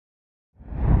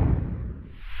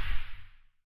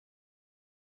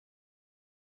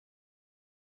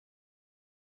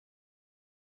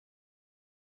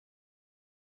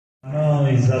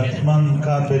عزتمند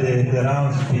قابل احترام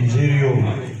سپینږیریو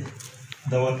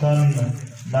د وطن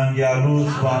ننګیالو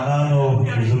ځوانانو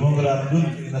زموږ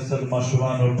راتلونکي نسل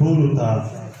ماشومانو ټولو ته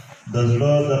د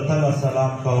زړه د تله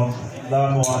سلام کوم.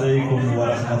 السلام علیکم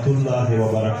ورحمت الله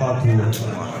وبرکاته.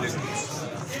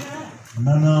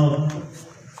 نن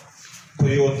په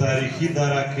یو تاریخي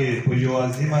دره کې په یو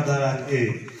عظیمه دره کې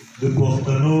د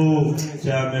پښتنو چې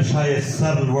همیشه یې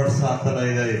سر لوړ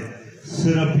ساتلی دی،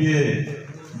 صرف یې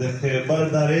د خیبر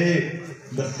درې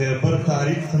د خیبر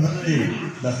تاریخ نه دی،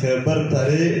 د خیبر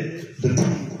درې د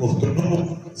پښتنو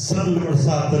سر لوړ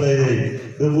ساتلی دی،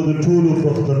 دغو د ټولو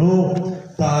پښتنو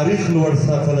تاریخ لوړ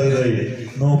ساتلی دی.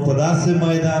 نو په داسې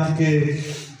میدان کې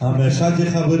همیشه چې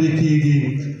خبرې کېږي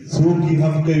څوک یې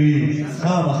هم کوي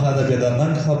خامخا د بې د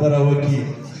ننګ خبره وکړي،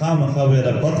 خامخا بې د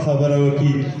بد خبره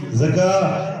وکړي، ځکه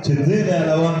چې دې نه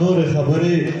علاوه نورې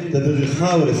خبرې د دغې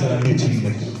خاورې سره میچینګ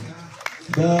نه کړي.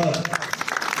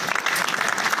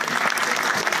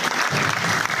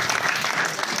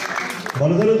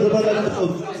 ملګرو زه به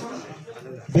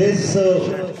بیس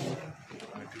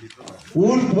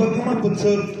اولټ وکړم په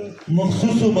څه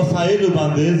مخصوصو مسایلو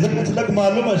باندې، ځکه چې لږ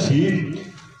معلومه شي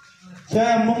چا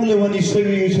موږ لیوني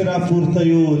شوي یو چې راپورته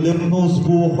یو لیونو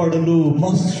سپو وخوړلو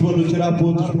مست شولو چې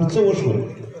راپورته شولو څه وشول؟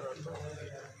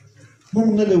 موږ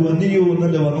نه لیوني یو نه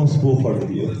لیونو سپو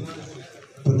وخوړلي یو.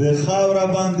 په دې خاوره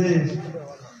باندې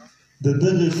د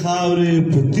دغې خاورې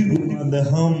په تیږو باندې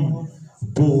هم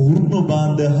په غرونو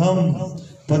باندې هم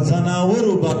په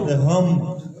ځناورو باندې هم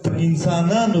په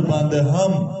انسانانو باندې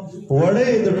هم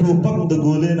وړې د ټوپک د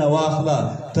ګولې نه واخله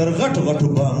تر غټو غټو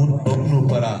بمونو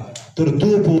پره تر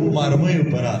توپو مارمیو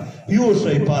پره یو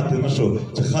شی پاتې نه شو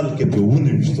چې خلک یې پرې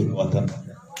ونیویشتل وطن.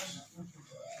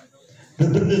 د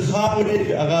دغې خاورې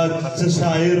هغه څه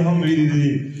شاعر هم ویلي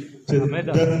دي چې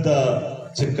دلته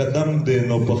چې قدم دی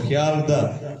نو په خیال ده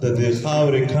د دې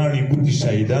خاورې کاڼي بوټي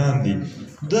شهیدان دي.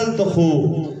 دلته خو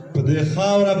په دې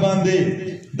خاوره باندې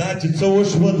دا چې څه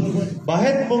وشول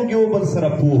باید موږ یو بل سره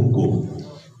پوه کړو،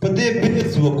 په دې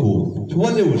بحث وکړو چې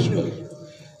ولې وشول،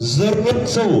 ضرورت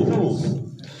څه و،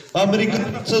 امریکا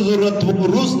څه ضرورت و،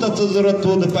 روس ته څه ضرورت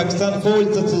و، د پاکستان فوج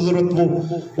ته څه ضرورت و،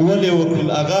 ولې وکړل،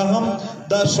 هغه هم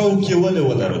دا شوق یې ولې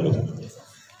ولرلو.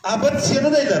 ابد یې نه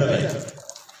دی لرلی،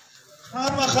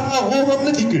 خامخا هغو هم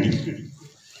نه دي کړي.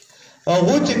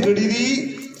 هغو چې کړي دي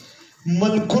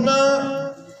ملکونه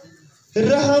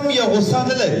رحم یا غصه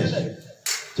نه لري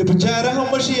چې په چا رحم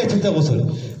وشي یا چې ته غصه.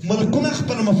 ملکونه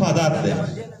خپل مفادات دی،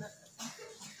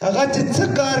 هغه چې څه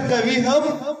کار کوي هم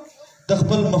د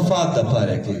خپل مفاد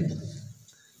دپاره کوي.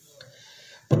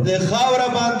 په دې خاوره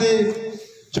باندې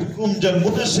چې کوم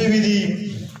جنګونه شوي دي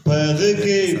په هغې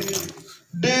کې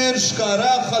ډېر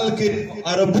ښکاره خلک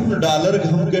اربونه ډالر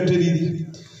هم ګټلي دي.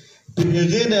 د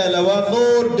هغې نه علاوه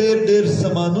نور ډېر ډېر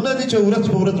سامانونه دي چې ورځ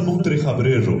په ورځ موږ ترې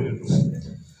خبرېږو.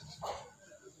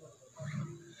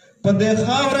 په دې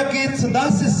خاوره کې څه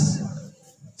داسې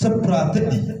څه پراته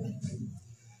دي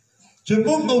چې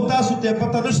موږ او تاسو ته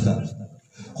پته نشته،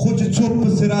 خو چې څوک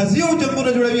پسې راځي او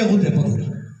جنګونه جوړوي هغو ته یې پته ده،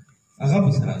 هغه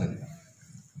پسې راغلی.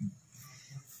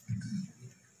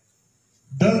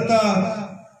 دلته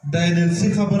د NLC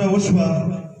خبره وشوه.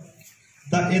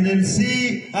 د NLC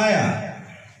آیا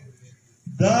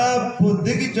دا په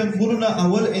دغې جنګونو نه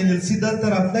اول NLC دلته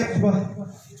راتلی شوه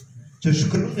چې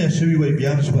ښکرونه یې شوي وی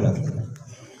بیا نه شوه راتلی،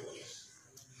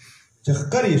 چې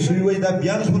ښکر یې شوي وی دا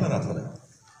بیا نه شوه نه راتلی.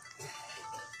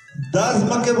 دا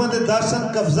ځمکې باندې دا شان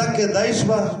قبضه کېدای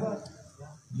شوه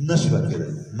نه شوه کېدی.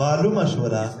 معلومه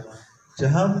شوله چې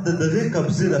هم د دغې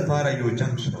قبضې لپاره یو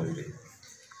جنګ شوی دی.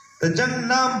 د جنګ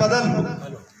نام بدل کړو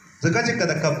ځکه چې که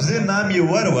د قبضې نام یې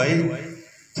وروی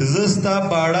چې زه ستا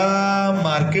باړه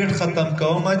مارکیټ ختم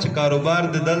کوم چې کاروبار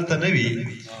د دلته نه وي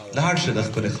لاړ شه د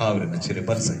خپلې خاورې نه چیرې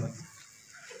بل ځای،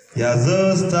 یا زه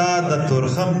ستا د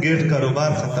تورخم ګیټ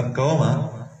کاروبار ختم کوم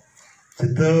چې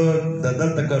ته د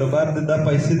دلته کاروبار د دا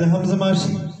پیسې د هم زما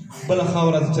شي، بله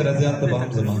خاوره چې راځي هلته به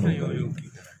هم زما نه.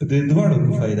 په دې دواړو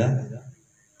کې فایده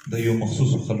د یو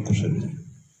مخصوصو خلکو شوې.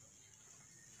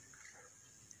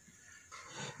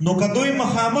 نو که دوی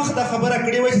مخامخ دا خبره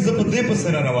کړې وای چې زه په دې پسې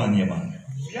را روان یم،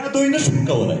 بیا دوی نه شو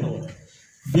کولی،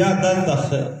 بیا دلته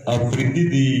افریدي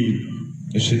دي،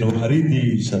 شینواري دي،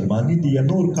 سلماني دي، یا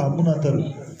نور قامونه تر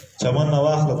چمن نه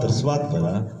واخله تر سوات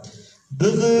پره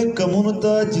دغه قومونو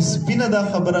ته چې سپینه دا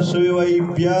خبره شوې وای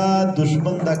بیا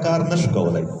دشمن دا کار نه شو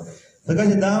کولی، ځکه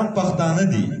چې دا هم پښتانه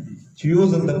دي چې یو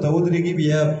ځل درته ودرېږي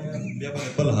بیا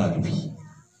بل حال وي.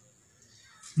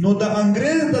 نو د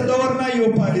انګریز د دور نه یو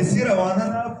پالیسي روانه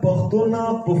ده، پښتون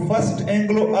په فرست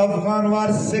انګلو افغان وار،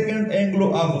 سیکنډ انګلو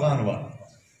افغان وار،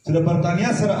 چې د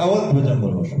برطانیا سره اول دوه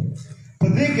جنګونه وشو. په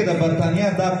دې کې د برطانیه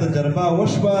دا تجربه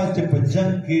وشوه چې په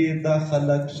جنګ کې دا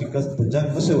خلک شکست په جنګ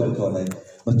نشي ورکولی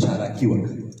نو چالاکي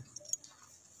وکړي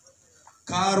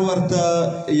کار ورته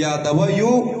یادوه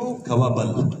یو کوه بل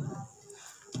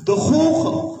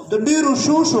د ډېرو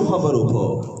شو خبرو په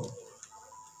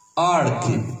آړ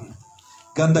کې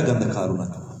ګنده ګنده کارونه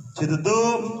کوه چې د ده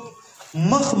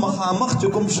مخامخ چې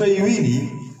کوم شی ویني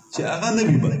چې هغه نه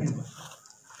وي بد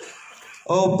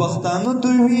او پښتانه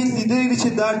دوی ویل دي چې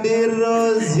دا ډېر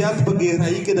زیات په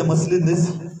ګهرایي کې د مسلې نه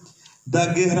ځي دا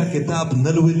ګهره کتاب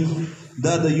نه لولي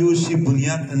دا د یو شي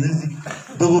بنیاد ته نه ځي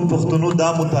دغو پښتنو دا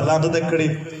مطالعه نه ده کړې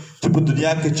چې په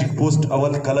دنیا کې چیک پوسټ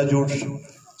اول کله جوړ شو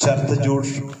چېرته جوړ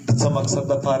شو د څه مقصد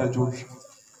دپاره جوړ شو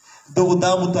دغو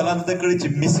دا مطالعه نه ده کړې چې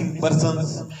میسنګ پرسنز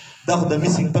دا خو د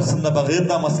میسنګ پرسن نه بغیر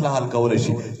دا مسله حل کولی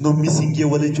شي نو میسنګ یې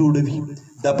ولې جوړوي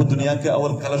دا په دنیا کې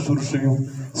اول کله شروع شوي وو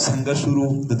څنګه شروع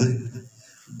د ده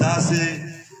داسې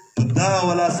په دا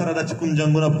ولا سره دا چې کوم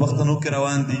جنګونه په پښتنو کې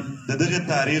روان دي د دغې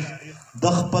تاریخ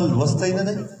د خپل لوستی نه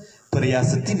دی په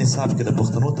ریاستي نصاب کې د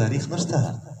پښتنو تاریخ نشته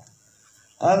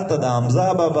هلته د حمزه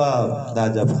بابا د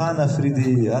عجب خان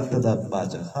افریدي هلته د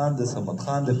باچا خان د صمد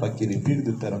خان د فقیري پیر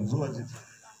د ترنګزو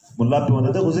ملا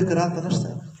پیونه دغو ذکر هلته نشته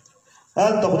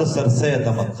هلته خو د سر سید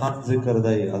احمد خان ذکر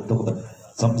دی هلته خو د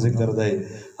سم ذکر دی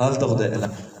هلته خو د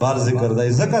علم بار ذکر دی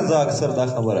ځکه زه اکثر دا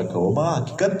خبره کوم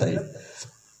حقیقت دی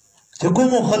چې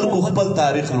کومو خلکو خپل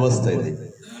تاریخ لوستی دی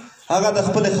هغه د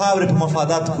خپلې خاورې په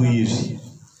مفادات پوهېږي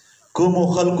کومو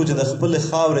خلکو چې د خپلې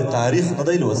خاورې تاریخ نه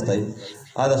دی لوستی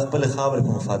هغه د خپلې خاورې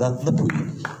په مفادات نه پوهېږي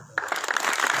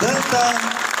دلته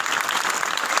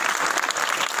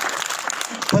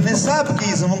په نصاب کې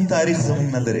زموږ تاریخ زموږ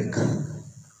نه لرې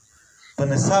په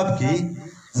نصاب کې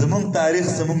زموږ تاریخ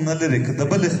زموږ نه لرې که د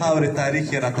بلې خاورې تاریخ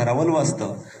یې راته راولوسته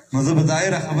نو زه به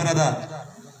ظاهره خبره ده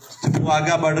چې په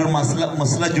واګه باډر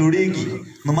مسله جوړېږي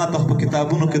نو ما ته په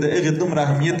کتابونو کې د هغې دومره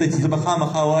اهمیت دی چې زه به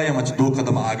خامخا وایم چې 2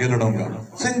 قدمه آګې لړونګه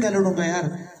څنګه لړونګه یار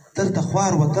دلته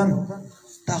خوار وطن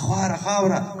دا خواره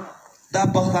خاوره دا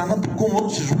پښتانه په کوم وخت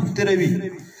چې ژوند تېروي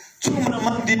څومره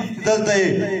من دي دلته یې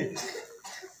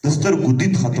د سترګو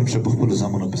دید ختم شه په خپلو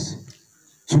زامنو پسې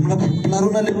څومره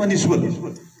پلارونه لیوني شول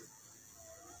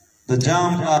د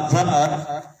جام آزاد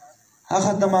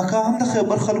هغه دماکه هم د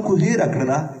خیبر خلکو هیره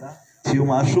کړله چې یو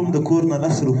ماشوم د کور نه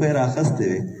 10 روپۍ رااخیستې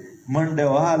وې منډه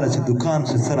وهاله چې دوکان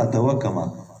چې څه راته وکړمه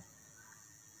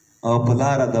او په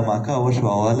لاره دماکه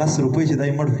وشوه او 10 روپۍ چې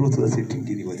دی مړ پروت و داسې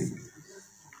ټینګې نیولې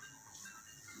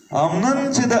او نن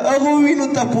چې د هغو وینو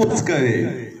تپوس کوې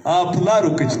پلارو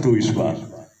کچ توی شوه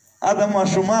د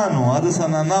ماشومانو د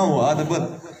سناناو د بل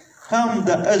هم د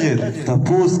هغې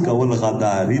تپوس کول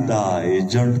غداري ده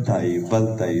ایجنټ دی بل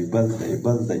دی بل دی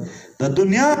بل دی د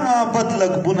دنیا بد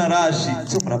لقبونه راشي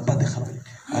څومره بدې خبرې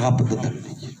هغه په ده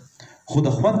تبلیږي خو د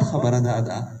خوند خبره دا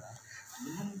ده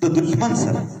د دښمن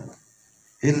سره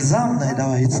الزام نه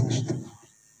علاوه هېڅ نشته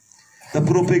د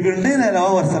پروپیګنډې نه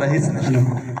علاوه ورسره هېڅ نشته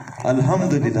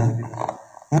الحمدلله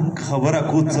موږ خبره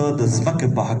کوو څه د ځمکې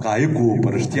په حقایقو په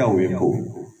رښتیاو یې کوو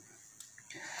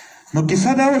نو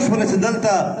کیسه دا وشوله چې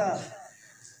دلته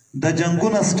د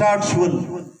جنګونه سټارټ شول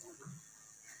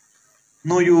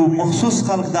نو یو مخصوص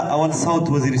خلق د اول ساوت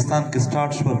وزیرستان کې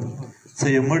سټارټ شول څه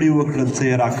یې مړي وکړل څه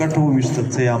یې راکټ وویشتل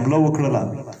څه یې حمله وکړله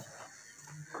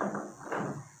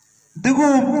دغو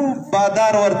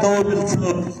بادار ورته وویل څه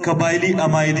قبایلي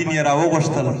امایدین یې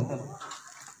راوغوښتل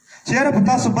چې یاره په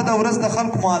تاسو بده ورځ د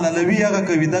خلکو معللوي هغه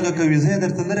کوي دغه کوي زه یې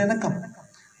درته لرې نه کړم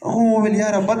هغه وویل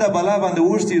یاره بده بلا باندې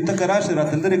اوښتي یو ته که راشې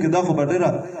راته لرې کړې دا خو به ډېره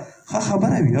ښه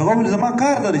خبره وي هغه وویل زما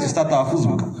کار دی چې ستا تحفظ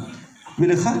وکړم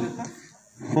ویلې ښه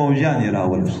فوجیان یې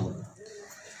راولل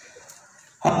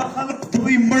هغه خلک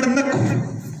دوی مړ نه کړو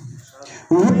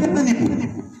ویې نه نیو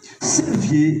صرف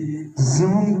یې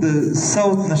زموږ د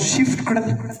ساوت نه شیفټ کړل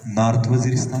نارت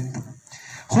وزیرستان ته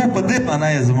خو په دې معنا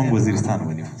یې زموږ وزیرستان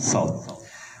ونیو ساوت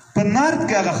په نارت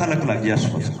کې هغه خلک لګیا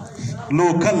شول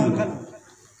لوکل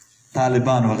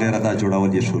طالبان وغیره دا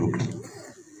جوړول یې شروع کړل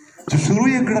چې شروع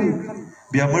یې کړل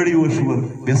بیا مړي وشول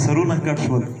بیا سرونه کټ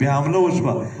شول بیا حمله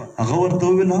وشوه هغه ورته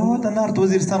وویل هو د نارت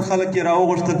وزیرستان خلک یې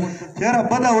راوغوښتل چې یاره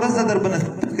بده ورځ ده در به نه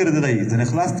فکر دی ځینې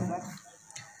خلاص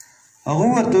هغه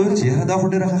ورته وویل چې یاره دا خو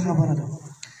ډېره ښه خبره ده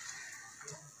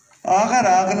هغه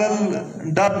راغلل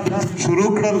ډب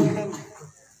شروع کړل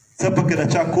څه پکې د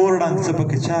چا کور ړنګ څه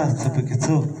پکې چا څه پکې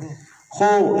څه خو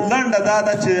لنډه دا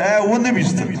ده چې ونه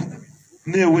ویشتل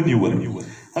نه یې ونیول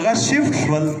هغه شیفټ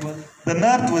شول د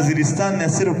نارت وزیرستان نه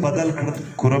صرف بدل کړل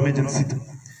کورم ایجنسي ته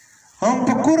هم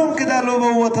په کورم کې دا لوبه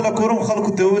ووتله کورم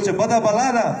خلکو ته وویل چې بده بلا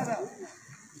ده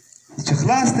چې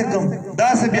خلاص دې کړم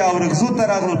داسې بیا اورکزو ته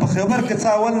راغلل په خیبر کې څه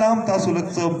اول نه هم تاسو لږ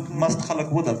څه مست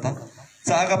خلک و دلته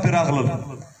څه هغه پرې راغلل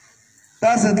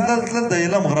داسې تلل تلل د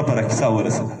علم غره پره کیسه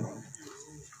ورسېده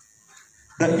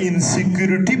د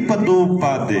انسیکیورټي په دوب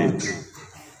باندې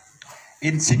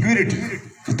انسیکیورټي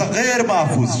ته غیر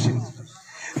محفوظ شي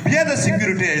بیا د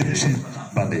سیکیورټي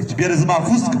باندې چې بیا زه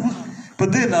محفوظ کړم په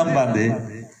دې نام باندې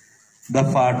د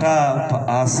فاټا په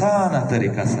اسانه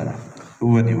طریقه سره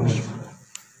ونیول شو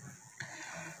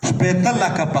 15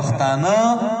 لکه پښتانه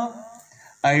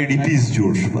آی ډي پیز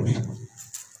جوړ شول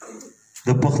د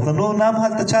پښتنو نام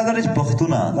هلته چا درې چې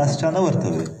پښتونه لاس چا نه ورته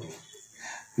ویل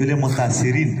ویلې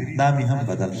متاثرین نام یې هم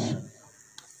بدل شو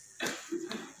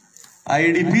آی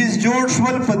ډي پیز جوړ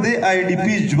شول په دې آی ډي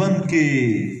پیز ژوند کې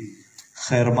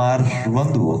خیرمار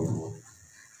ژوند و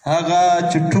هغه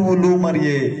چې ټول عمر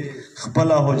یې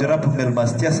خپله حجره په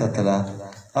مېلمستیا ساتله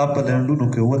هغه په لنډونو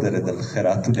کې ودرېدل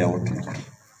خیراتونه یې وټول کړل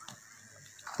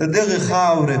د دغې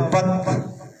خاورې پت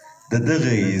د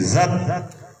دغې عزت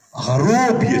هغه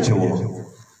روب یې چوه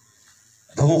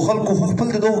دغو خلکو خو خپل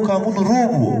د دغو قامونو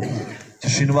روب و چې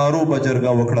شینوارو به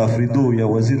جرګه وکړه افریدو یا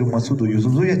وزیر مسعود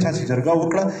یوسفزو یا چا چې جرګه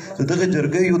وکړه د دغې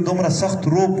جرګې یو دومره سخت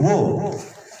روب و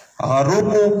هغه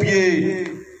روب یې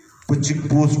په چیک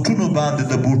پوسټونو باندې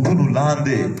د بوټونو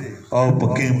لاندې او په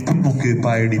کیمپونو کې په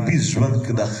آی ډي پیز ژوند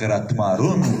کې د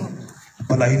خیراتمارونو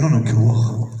په لاینونو کې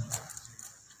وخه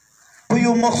په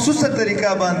یو مخصوصه طریقه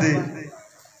باندې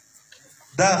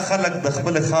دا خلک د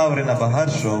خپل خاورې نه بهر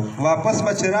شو واپس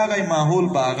به چې راغی ماحول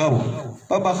به هغه و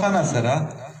په بخښنه سره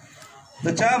د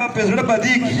چا به پې زړه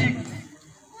بدېږي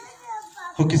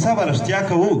خو کیسه به رښتیا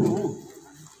کوو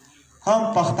هم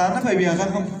پښتانه به وي هغه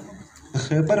هم د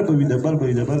خیبر به وي د بل به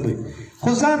وي د بل به وي خو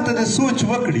ځان ته د سوچ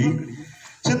وکړي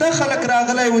چې دا خلک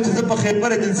راغلی و چې زه په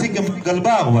خیبر ایجنسي کې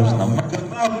ګلباغ وژنم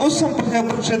ګلباغ اوس هم په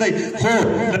خیبر کښې دی خو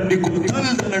لنډي کوتل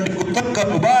د لنډي کوتل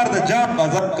کاروبار د جام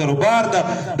بازار کاروبار د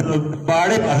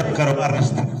باړې بازار کاروبار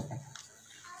نشته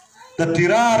د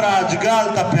تیرا راجګال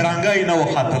ته پیرانګی نه و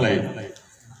ختلی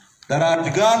د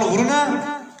راجګال غرونه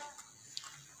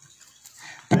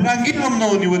پیرانګي هم نه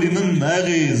و نیولي نن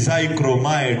هغې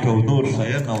زایکرومایټ او نور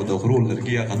شیان او د غرو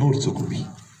لرګي هغه نور څوک وي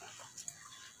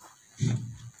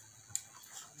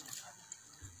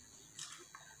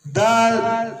دا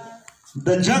د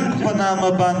جنگ په نامه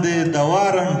باندې د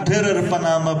وارن ټیرر په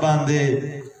نامه باندې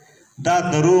دا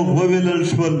دروغ وویلل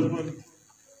شول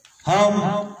هم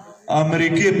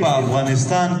امریکې په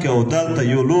افغانستان کې او دلته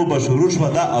یو لوبه شروع شوه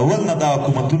دا اول نه دا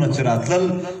حکومتونه چې راتلل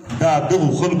دا دغو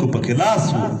خلکو پکې لاس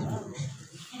و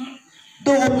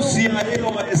دغو سی آی ای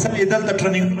او اس ای دلته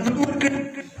ټریننګونه ورکړي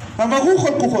هماغو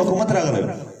خلکو خو حکومت راغلی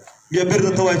بیا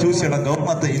بېرته ته وایي چې اوس یې ړنګوم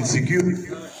ماته انسیکیور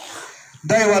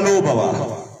دا یوه لوبه وه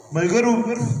ملګرو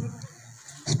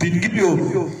سپینګي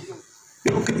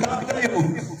یو کتاب دی یو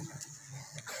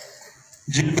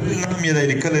جبريل نام یې دی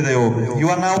لیکلی دی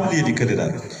یوه ناول یې لیکلی ده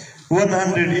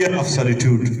 100 year of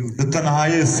solitude د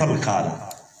تنهایۍ 100 کاله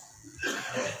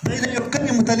دی د یو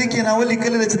کلي متعلق یې ناول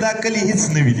لیکلی دی چې دا کلي هېڅ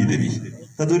نه وي لیدلي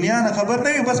د دنیا نه خبر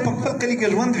نه وي بس په خپل کلي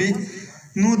کې ژوند وي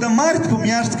نو د مارچ په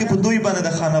میاشت کې په دوی باندې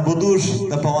د خانه بدوش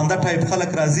د پونده ټایپ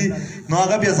خلک راځي نو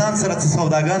هغه بیا ځان سره څه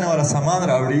سوداګانې والا سامان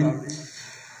راوړي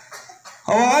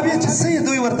او هغه بیا چې څه یې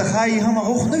دوی ورته ښایي هم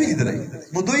هغه خو نه وي لیدلی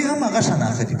نو دوی هم هغه شان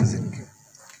اخلي په ذهن کې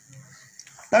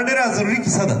دا ډېره ضروري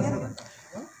کیسه ده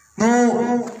نو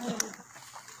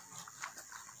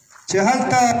چې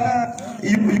هلته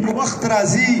یو وخت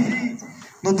راځي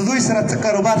نو د دوی سره څه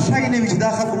کاروبار شای نه وي چې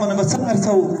دا خلکو باندې به څه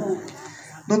خرڅه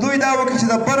نو دوی دا وکړي چې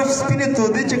د برف سپینې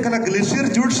تودې چې کله ګلیشیر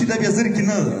جوړ شي دا بیا زرکې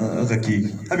نه هغه کېږي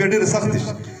دا بیا ډېرې سختې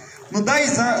شي نو دا یې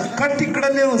کټې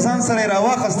کړلې او ځان سره یې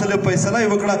راواخیستلې فیصله یې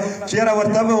وکړه چې یاره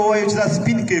ورته به ووایو چې دا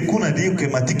سپین کیکونه دي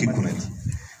قیمتي کیکونه دي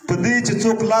په دې چې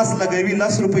څوک لاس لګوي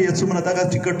 10 روپۍ یا څومره دغه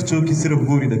ټکټ څوک یې صرف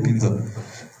ګوري د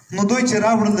 15 نو دوی چې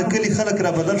راوړل د کلي خلک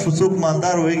را بدل شو څوک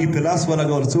مالدار ویږي په لاس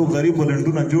ولګول څوک غریب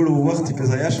ولنډونه جوړ و وخت یې په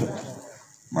ضایع شو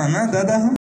معنا دا ده هم